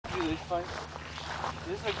25.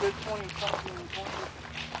 This is a good 20 something.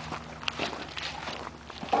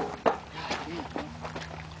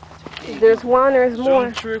 20. There's one, there's more.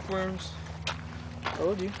 Zoom trick worms.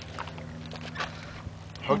 Told you.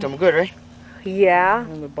 Hooked them good, right? Yeah.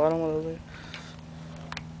 On the bottom of the lid.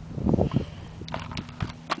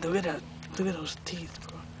 Look at that. Look at those teeth,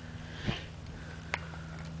 bro.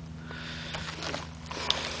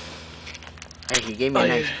 Hey, he gave me a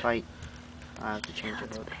nice fight. I have to change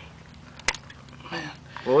it up. Man.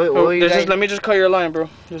 Let me just cut your line, bro.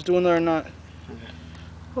 Just do another knot. Okay.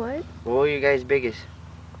 What? What were you guys biggest?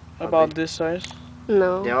 About this size.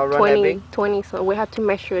 No. They all run 20, that big? 20, so we have to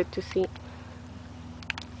measure it to see.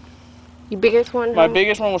 Your biggest one? My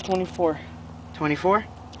biggest one was 24. 24?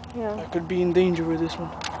 Yeah. I could be in danger with this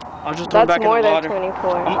one. I'll just throw it That's back in the more than water.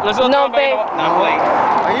 24. Let's go No, throw it back in the babe. water. No, I'm playing.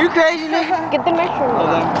 Are you crazy, nigga? Get the measurement. Hold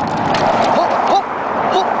on. Hop, hop,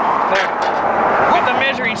 hop. There. Get the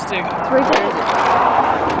measuring stick. It's right there.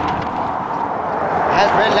 It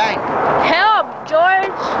has red line. Help,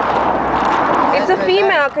 George! It's a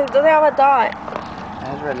female because it doesn't have a dot. It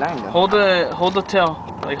has red line, though. Hold the tail.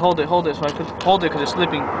 Like hold it, so I could hold it because it's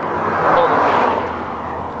slipping. Hold it.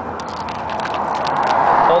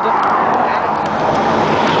 Hold it.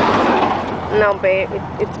 No, babe,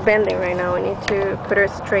 it's bending right now. We need to put her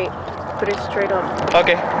straight. Put it straight up.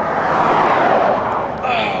 Okay.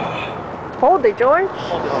 Hold it, George.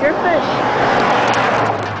 It's your fish.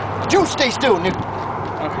 You stay still, nigga.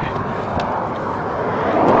 Okay.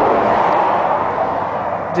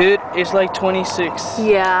 Dude, it's like 26.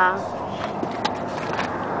 Yeah.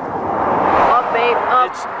 Up, babe, up.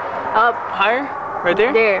 It's Up. higher? Right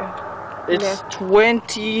there? There. It's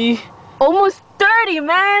 20. Almost 30,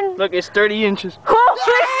 man. Look, it's 30 inches. Holy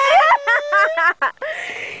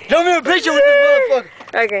Show me a picture with this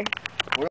motherfucker. Okay.